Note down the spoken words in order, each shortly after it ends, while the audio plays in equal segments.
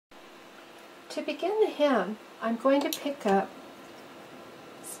To begin the hem, I'm going to pick up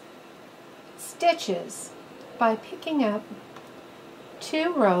stitches by picking up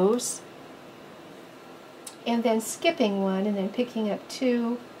 2 rows and then skipping one, and then picking up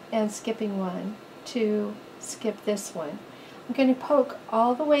 2 and skipping 1 to skip this one. I'm going to poke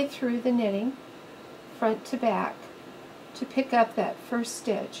all the way through the knitting, front to back, to pick up that first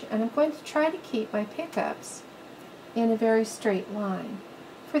stitch, and I'm going to try to keep my pickups in a very straight line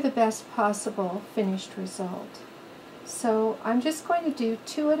for the best possible finished result. So I'm just going to do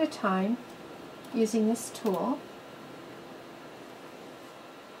 2 at a time using this tool.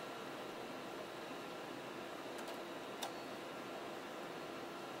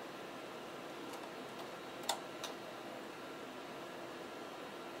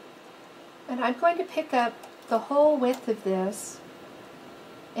 And I'm going to pick up the whole width of this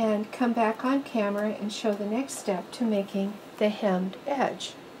and come back on camera and show the next step to making the hemmed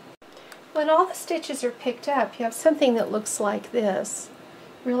edge. When all the stitches are picked up, you have something that looks like this,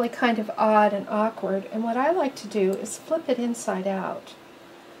 really kind of odd and awkward, and what I like to do is flip it inside out.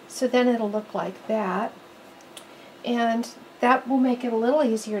 So then it'll look like that, and that will make it a little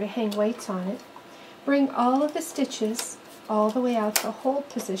easier to hang weights on it. Bring all of the stitches all the way out to hold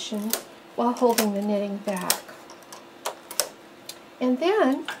position while holding the knitting back. And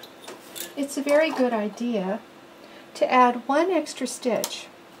then it's a very good idea to add 1 extra stitch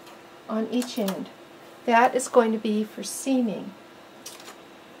on each end. That is going to be for seaming.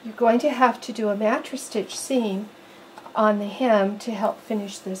 You're going to have to do a mattress stitch seam on the hem to help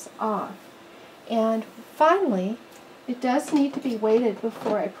finish this off. And finally, it does need to be weighted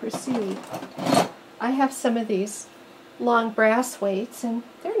before I proceed. I have some of these long brass weights, and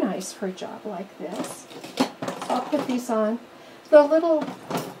they're nice for a job like this. So I'll put these on. The little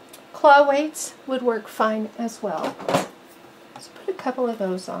claw weights would work fine as well. So put a couple of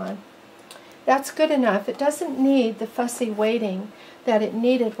those on. That's good enough. It doesn't need the fussy weighting that it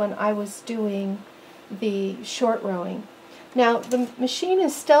needed when I was doing the short rowing. Now the machine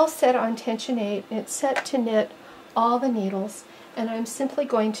is still set on tension 8. It's set to knit all the needles, and I'm simply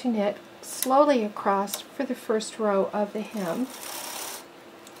going to knit slowly across for the first row of the hem.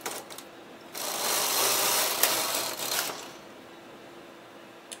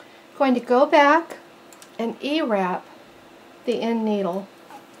 Going to go back and E-wrap the end needle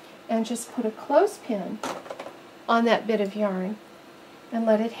and just put a clothespin on that bit of yarn and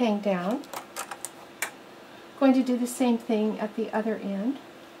let it hang down. Going to do the same thing at the other end.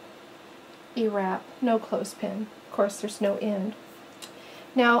 E-wrap, no clothespin. Of course, there's no end.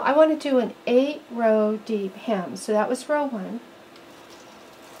 Now I want to do an 8-row deep hem. So that was row 1, row 2,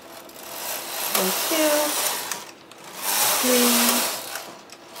 3,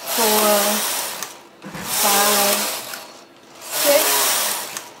 4, 5, 6,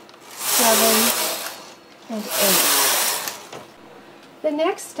 7, and 8. The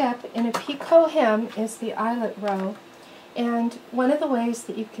next step in a picot hem is the eyelet row. And one of the ways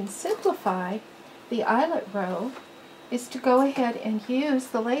that you can simplify the eyelet row is to go ahead and use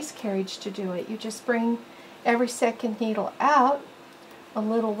the lace carriage to do it. You just bring every second needle out a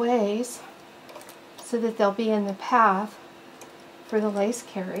little ways so that they'll be in the path for the lace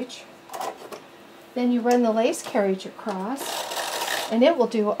carriage. Then you run the lace carriage across, and it will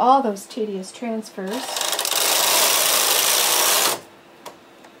do all those tedious transfers.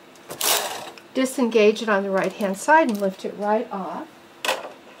 Disengage it on the right hand side and lift it right off.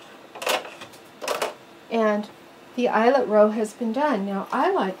 And the eyelet row has been done. Now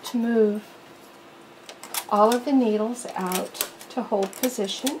I like to move all of the needles out to hold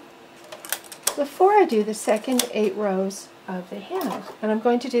position before I do the second 8 rows of the hem. And I'm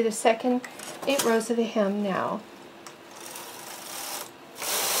going to do the second 8 rows of the hem now.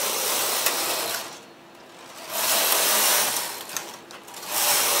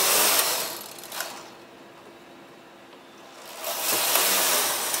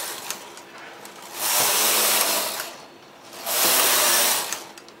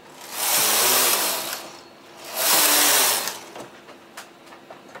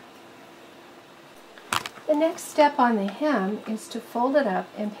 The next step on the hem is to fold it up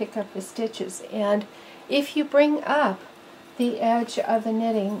and pick up the stitches. And if you bring up the edge of the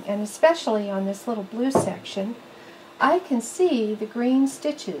knitting, and especially on this little blue section, I can see the green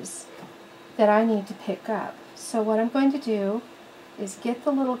stitches that I need to pick up. So what I'm going to do is get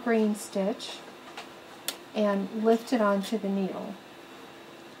the little green stitch and lift it onto the needle.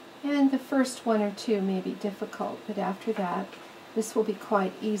 And the first 1 or 2 may be difficult, but after that this will be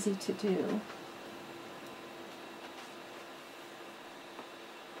quite easy to do.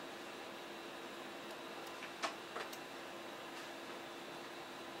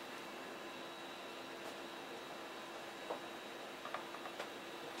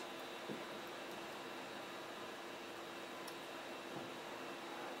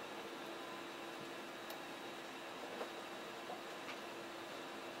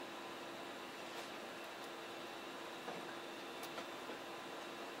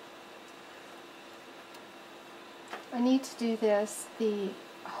 I need to do this the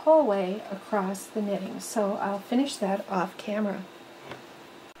whole way across the knitting, so I'll finish that off camera.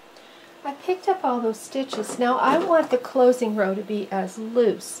 I picked up all those stitches. Now I want the closing row to be as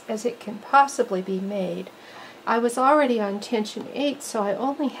loose as it can possibly be made. I was already on tension 8, so I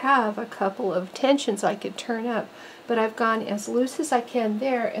only have a couple of tensions I could turn up, but I've gone as loose as I can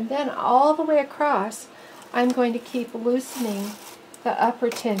there, and then all the way across I'm going to keep loosening the upper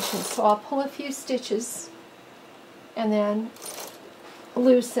tension. So I'll pull a few stitches and then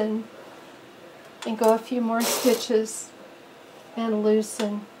loosen and go a few more stitches and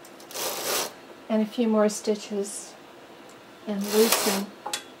loosen and a few more stitches and loosen.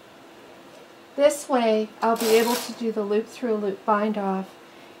 This way I'll be able to do the loop through loop bind off,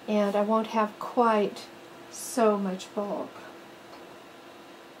 and I won't have quite so much bulk.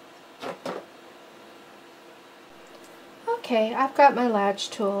 Okay, I've got my latch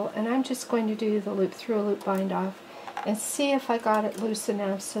tool, and I'm just going to do the loop through loop bind off and see if I got it loose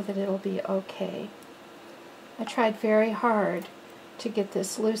enough so that it'll be okay. I tried very hard to get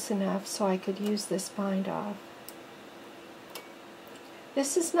this loose enough so I could use this bind off.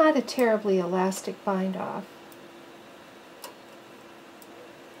 This is not a terribly elastic bind off.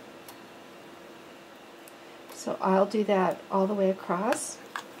 So I'll do that all the way across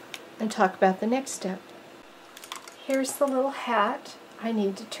and talk about the next step. Here's the little hat. I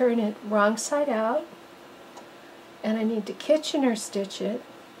need to turn it wrong side out, and I need to Kitchener stitch it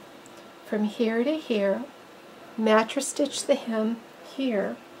from here to here, mattress stitch the hem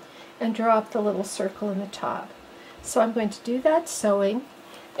here, and draw up the little circle in the top. So I'm going to do that sewing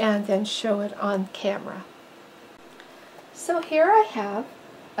and then show it on camera. So here I have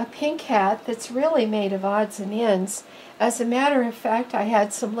a pink hat that's really made of odds and ends. As a matter of fact, I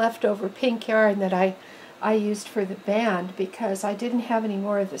had some leftover pink yarn that I used for the band because I didn't have any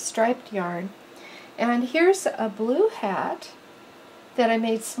more of the striped yarn. And here's a blue hat that I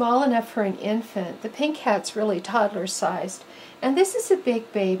made small enough for an infant. The pink hat's really toddler sized. And this is a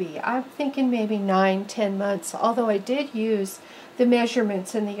big baby. I'm thinking maybe 9-10 months, although I did use the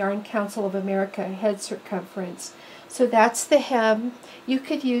measurements in the Yarn Council of America head circumference. So that's the hem. You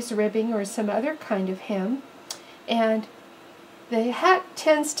could use ribbing or some other kind of hem. And the hat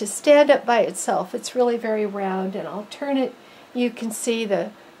tends to stand up by itself. It's really very round, and I'll turn it. You can see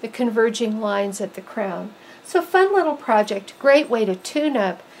the converging lines at the crown. So fun little project, great way to tune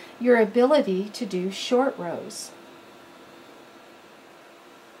up your ability to do short rows.